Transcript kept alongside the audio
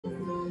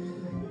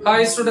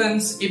Hi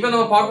students, இப்போ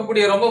நம்ம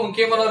பார்க்கக்கூடிய ரொம்ப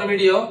முக்கியமான ஒரு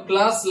video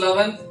class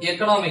 11th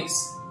economics.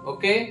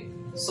 Okay?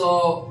 So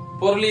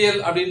பொருளியல்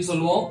அப்படினு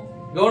சொல்லுவோம்.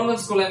 Government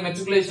school and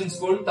matriculation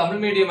school, Tamil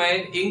medium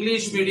and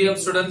English medium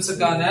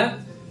students-க்கான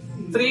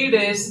 3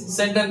 days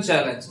Centum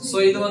challenge. So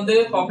இது வந்து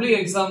public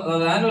exam,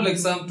 annual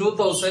exam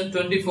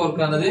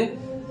 2024-க்கானது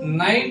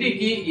 90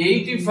 க்கு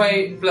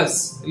 85 plus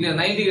இல்ல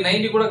 90 க்கு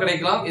 90 கூட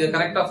கிடைக்கலாம். இத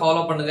கரெக்ட்டா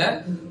ஃபாலோ பண்ணுங்க.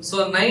 So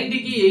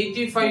 90 க்கு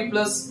 85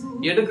 plus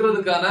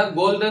எடுக்கிறதுக்கான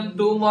golden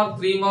 2 mark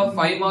 3 mark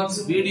 5 marks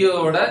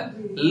வீடியோவோட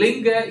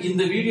லிங்க்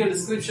இந்த வீடியோ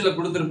டிஸ்கிரிப்ஷன்ல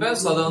கொடுத்திருப்பேன்.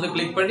 சோ அத வந்து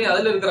கிளிக் பண்ணி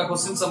அதுல இருக்கிற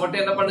क्वेश्चंस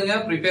மட்டும் என்ன பண்ணுங்க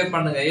prepare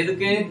பண்ணுங்க.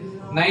 எதுக்கு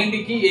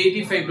 90 க்கு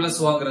 85 plus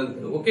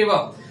வாங்குறதுக்கு. ஓகேவா?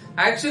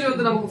 ஆக்சுவலி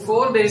வந்து நமக்கு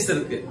 4 days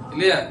இருக்கு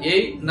இல்லையா?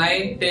 8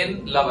 9 10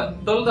 11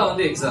 12 தான்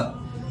வந்து எக்ஸாம்.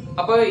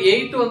 அப்ப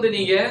 8 வந்து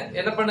நீங்க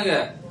என்ன பண்ணுங்க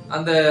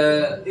அந்த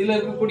இதுல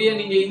இருக்கக்கூடிய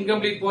நீங்க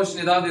இன்கம்ப்ளீட்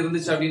போர்ஷன் ஏதாவது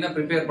இருந்துச்சு அப்படின்னா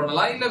ப்ரிப்பேர்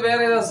பண்ணலாம், இல்ல வேற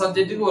ஏதாவது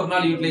சப்ஜெக்ட்டுக்கு ஒரு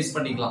நாள் யூட்டிலைஸ்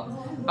பண்ணிக்கலாம்.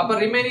 அப்ப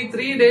ரிமைனிங்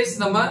 3 டேஸ்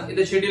நம்ம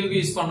இந்த ஷெட்யூலுக்கு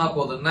யூஸ் பண்ணா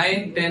போதும். 9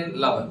 10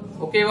 11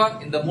 ஓகேவா?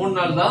 இந்த 3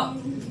 நாள் தான்.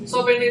 சோ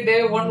அப்ப இன்னைக்கு டே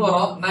 1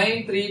 வரும்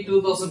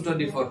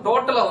 9/3/2024.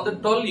 டோட்டலா வந்து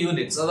 12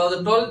 யூனிட்ஸ், அதாவது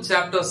 12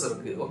 சாப்டர்ஸ்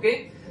இருக்கு. ஓகே,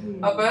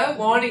 அப்ப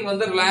மார்னிங்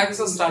வந்து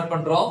ரிலாக்ஸா ஸ்டார்ட்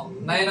பண்றோம்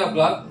 9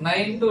 o'clock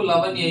 9 to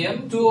 11 am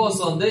 2 hours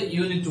வந்து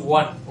யூனிட்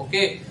 1.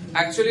 ஓகே,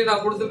 ஆக்சுவலி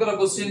நான் கொடுத்திருக்கிற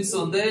क्वेश्चंस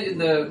வந்து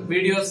இந்த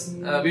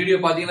வீடியோ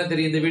பாத்தீங்கன்னா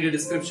தெரியும். இந்த வீடியோ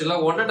டிஸ்கிரிப்ஷன்ல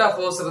 1.5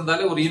 hours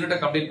இருந்தாலே ஒரு யூனிட்டை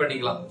கம்ப்ளீட்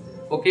பண்ணிக்கலாம்.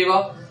 ஓகேவா?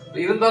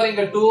 இருந்தாலும்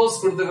இங்க 2 hours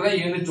கொடுத்திருக்கிற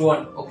யூனிட்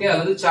 1. ஓகே,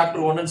 அல்லது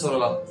சாப்டர் 1 ன்னு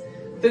சொல்லலாம்.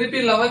 திருப்பி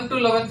 11 to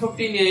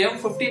 11:15 am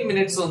 15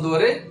 minutes வந்து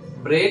ஒரு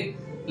பிரேக்.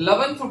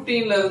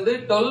 11:15 ல இருந்து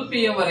 12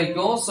 pm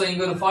வரைக்கும். சோ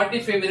இங்க ஒரு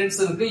 45 minutes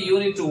இருக்கு.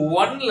 யூனிட்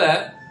 1ல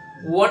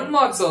 1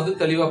 marks வந்து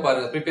தெளிவா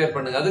பாருங்க, ப்ரிப்பேர்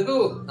பண்ணுங்க. அதுக்கு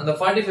அந்த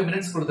 45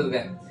 minutes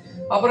கொடுத்திருக்கேன்.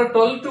 அப்புறம்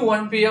 12 to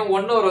 1 pm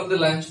 1 hour வந்து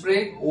lunch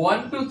break.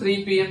 1 to 3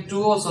 pm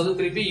 2 hours வந்து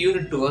திருப்பி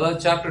யூனிட் 2, அதாவது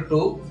சாப்டர்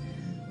 2.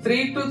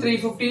 3 to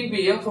 3:15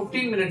 pm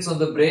 15 minutes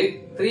வந்து பிரேக்.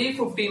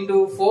 3:15 to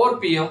 4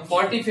 pm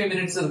 45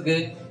 minutes இருக்கு.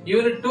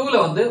 யூனிட் 2ல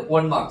வந்து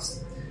 1 marks.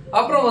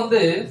 அப்புறம்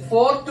வந்து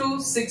 4 to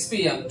 6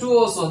 pm 2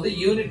 hours வந்து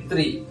யூனிட்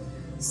 3.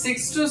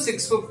 6 to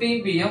 6:15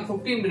 pm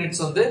 15 minutes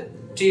வந்து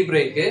டீ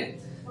பிரேக்.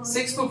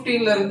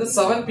 6:15 ல இருந்து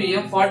 7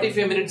 pm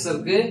 45 minutes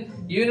இருக்கு.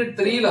 யூனிட்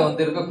 3ல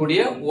வந்து இருக்கக்கூடிய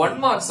 1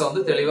 marks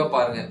வந்து தெளிவா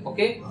பாருங்க.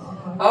 ஓகே,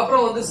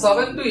 அப்புறம் வந்து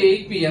 7 to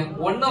 8 pm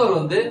 1 hour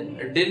வந்து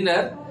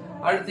டின்னர்.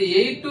 அடுத்து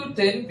 8 to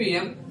 10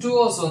 pm 2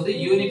 hours வந்து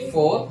யூனிட்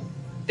 4.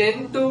 10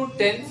 to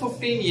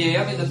 10:15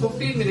 am இந்த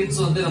 15 minutes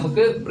வந்து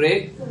நமக்கு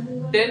பிரேக்.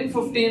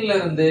 10:15 ல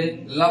இருந்து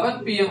 11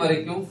 pm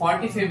வரைக்கும்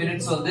 45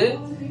 minutes வந்து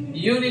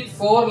யூனிட்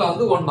 4ல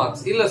வந்து 1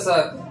 marks. இல்ல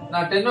சார்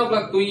நான் 10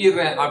 o'clock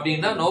தூங்கிடுறேன்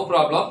அப்படின்னா நோ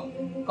ப்ராப்ளம்.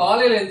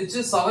 காலையில எழுந்திச்சு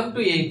 7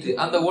 to 8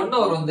 அந்த 1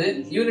 hour வந்து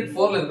யூனிட்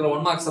 4ல இருக்கிற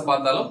 1 marks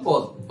பார்த்தாலும்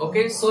போதும்.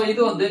 ஓகே, சோ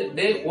இது வந்து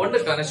டே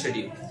 1க்கான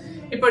ஷெட்யூல்.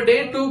 இப்ப டே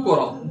 2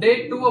 போறோம். டே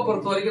 2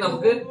 பொறுத்த வரைக்கும்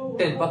நமக்கு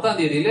 10ஆம்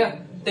தேதி இல்லையா?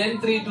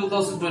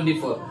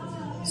 10/3/2024.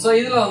 சோ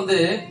இதுல வந்து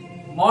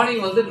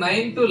மார்னிங் வந்து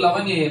 9 to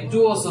 11 am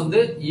 2 hours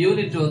வந்து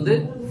யூனிட் வந்து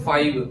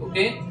 5.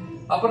 ஓகே,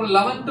 அப்புறம்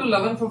 11 to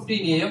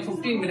 11:15 am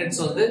 15 minutes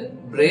வந்து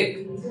பிரேக்.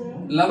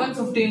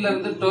 11:15 ல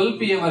இருந்து 12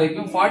 pm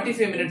வரைக்கும்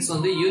 45 minutes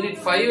வந்து யூனிட்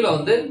 5ல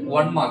வந்து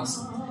 1 marks.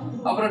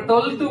 அப்புறம்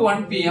 12 to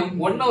 1 pm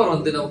 1 hour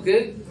வந்து நமக்கு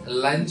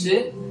லஞ்ச்.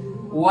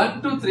 1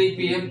 to 3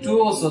 pm 2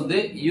 hours வந்து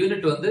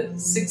யூனிட் வந்து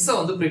 6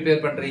 வந்து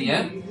ப்ரிப்பேர் பண்றீங்க.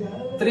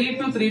 3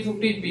 to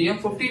 3:15 pm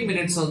 15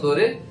 minutes வந்து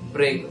ஒரு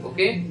பிரேக்.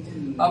 ஓகே,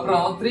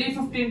 அப்புறம்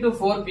 3:15 to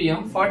 4 pm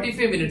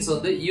 45 minutes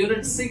வந்து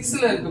யூனிட்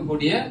 6ல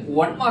இருக்கக்கூடிய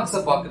 1 marks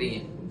பாக்குறீங்க.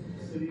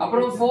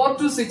 அப்புறம் 4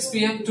 to 6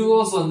 pm 2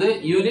 hours வந்து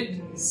யூனிட்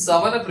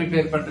 7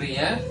 ப்ரிப்பேர்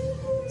பண்றீங்க.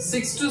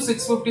 6 to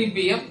 6:15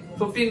 pm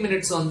 15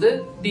 minutes வந்து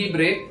டீ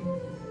பிரேக்.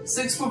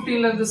 6:15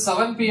 ல இருந்து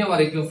 7 pm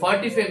வரைக்கும்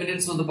 45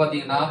 minutes வந்து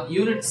பாத்தீங்கன்னா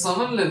யூனிட்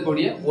 7ல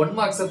இருக்கக்கூடிய 1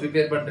 marks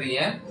ப்ரிப்பேர் பண்றீங்க.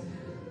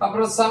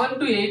 அப்புறம் 7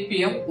 to 8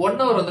 pm 1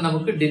 hour வந்து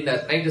நமக்கு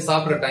டின்னர், நைட்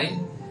சாப்பிடுற டைம்.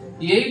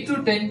 8 to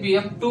 10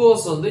 pm 2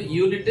 hours வந்து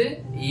யூனிட்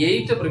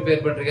 8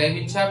 ப்ரிப்பேர் பண்றீங்க, ஐ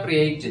மீன் சாப்டர்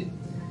 8.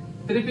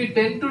 திருப்பி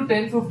 10 to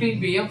 10:15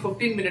 pm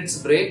 15 minutes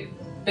பிரேக்.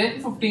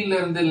 10:15 ல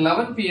இருந்து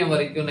 11 pm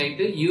வரைக்கும்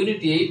நைட்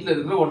யூனிட் 8ல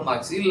இருக்கிற 1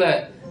 marks. இல்ல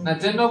நான்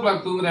 10 o'clock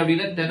தூங்குறேன்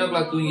அப்படின்னா 10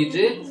 o'clock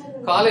தூங்கிட்டு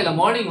காலையில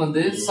மார்னிங்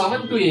வந்து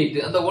 7 to 8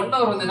 அந்த 1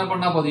 hour வந்து என்ன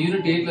பண்ணா போதும்,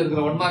 யூனிட் 8ல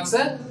இருக்கிற 1 marks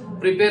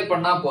ப்ரிப்பேர்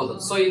பண்ணா போதும்.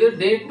 சோ இது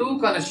டே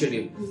 2க்கான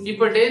ஷெட்யூல்.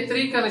 இப்ப டே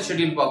 3க்கான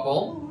ஷெட்யூல்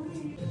பாப்போம்.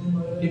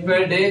 இப்ப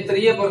டே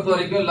 3 பொறுத்த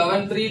வரைக்கும்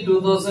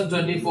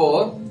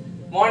 11/3/2024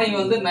 மார்னிங்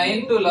வந்து 9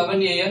 to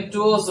 11 am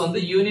 2 hours வந்து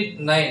யூனிட்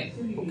 9.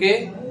 ஓகே,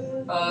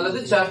 அல்லது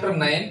சாப்டர்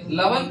 9.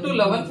 11 to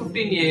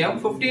 11:15 am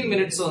 15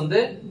 minutes வந்து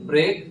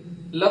பிரேக்.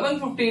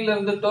 11:15 ல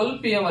இருந்து 12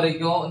 pm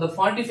வரைக்கும் இந்த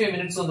 45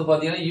 minutes வந்து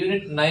பாத்தீங்கன்னா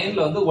யூனிட் 9ல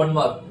வந்து 1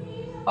 mark.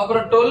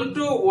 அப்புறம் 12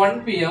 to 1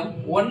 pm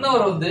 1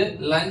 hour வந்து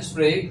lunch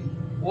break.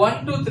 1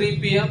 to 3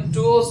 pm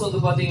 2 hours வந்து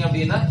பாத்தீங்க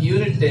அப்படின்னா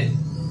யூனிட் 10.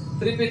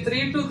 திருப்பி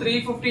 3 to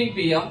 3:15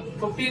 pm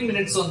 15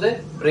 minutes வந்து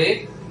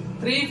பிரேக்.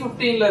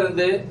 3:15 ல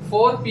இருந்து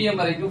 4 pm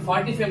வரைக்கும்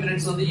 45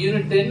 minutes வந்து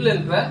யூனிட் 10ல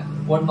இருக்கிற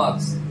 1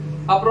 marks.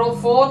 அப்புறம்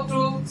 4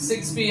 to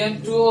 6 pm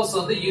 2 hours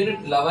வந்து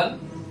யூனிட் 11.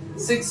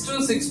 6 to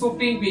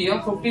 6:15 pm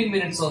 15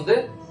 minutes வந்து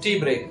டீ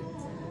பிரேக்.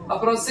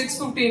 அப்புறம்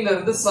 6:15 ல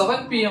இருந்து 7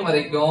 PM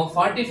வரைக்கும்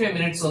 45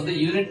 மினிட்ஸ் வந்து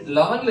யூனிட்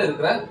 11 ல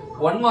இருக்கிற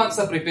 1 மார்க்ஸ்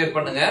ப்ரிப்பேர்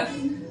பண்ணுங்க.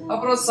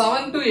 அப்புறம்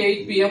 7 to 8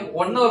 PM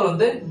 1 hour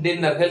வந்து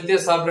டின்னர் ஹெல்த்தியா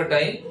சாப்பிடுற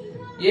டைம்.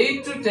 8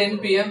 to 10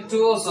 PM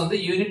 2 hours வந்து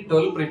யூனிட்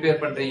 12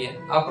 ப்ரிப்பேர் பண்றீங்க.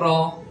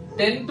 அப்புறம்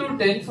 10 to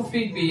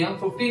 10:15 PM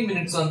 15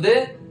 மினிட்ஸ் வந்து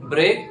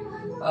பிரேக்.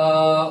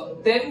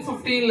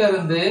 10:15 ல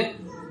இருந்து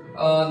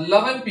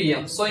 11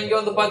 PM. சோ இங்க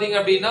வந்து பாத்தீங்க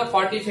அப்படின்னா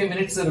 45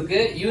 மினிட்ஸ் இருக்கு.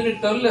 யூனிட்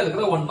 12 ல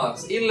இருக்கிற 1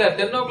 மார்க்ஸ். இல்ல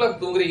 10 o'clock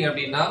தூங்குறீங்க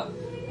அப்படின்னா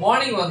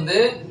மார்னிங் வந்து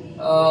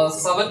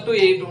 7 to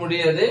 8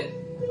 முடியாது.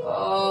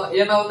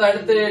 ஏன்னா வந்து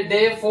அடுத்து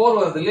டே 4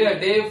 வருது இல்லையா?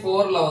 டே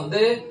 4 ல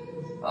வந்து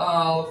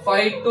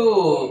 5 to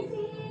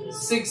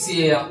 6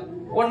 AM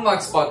 1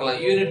 மார்க்ஸ்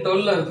பார்க்கலாம். யூனிட்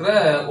 12 ல இருக்கிற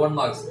 1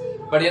 மார்க்ஸ்.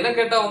 பட் என்ன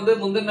கேட்டா வந்து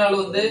முந்தின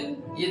நாள் வந்து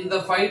இந்த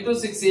 5 to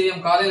 6 AM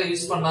காலையில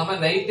யூஸ் பண்ணாம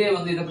நைட்டே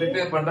வந்து இதை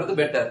ப்ரிப்பேர் பண்றது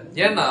பெட்டர்.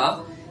 ஏன்னா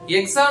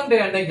எக்ஸாம் டே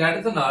அன்னைக்கு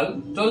அடுத்த நாள்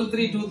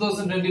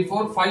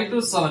 12/3/2024 5 to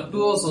 7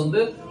 2 hours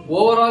வந்து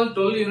ஓவரால்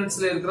 12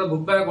 யூனிட்ஸ்ல இருக்கிற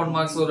புக் பேக் 1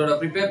 மார்க்ஸ்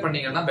ப்ரிப்பேர்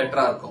பண்ணீங்கன்னா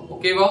பெட்டரா இருக்கும்.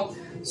 ஓகேவா?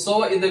 சோ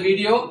இந்த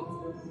வீடியோ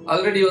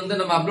ஆல்ரெடி வந்து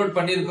நம்ம அப்லோட்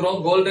பண்ணிருக்கிறோம்.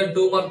 கோல்டன்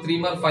 2 மார்க் 3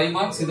 மார்க் 5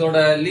 மார்க்ஸ் இதோட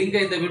லிங்க்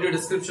இந்த வீடியோ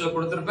டிஸ்கிரிப்ஷன்ல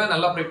கொடுத்திருப்பேன்.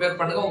 நல்லா ப்ரிப்பேர்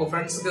பண்ணுங்க. உங்க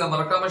ஃப்ரெண்ட்ஸ்க்கு இதை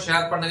மறக்காம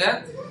ஷேர் பண்ணுங்க.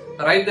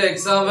 Right the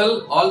exam well.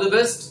 All the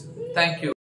best. Thank you.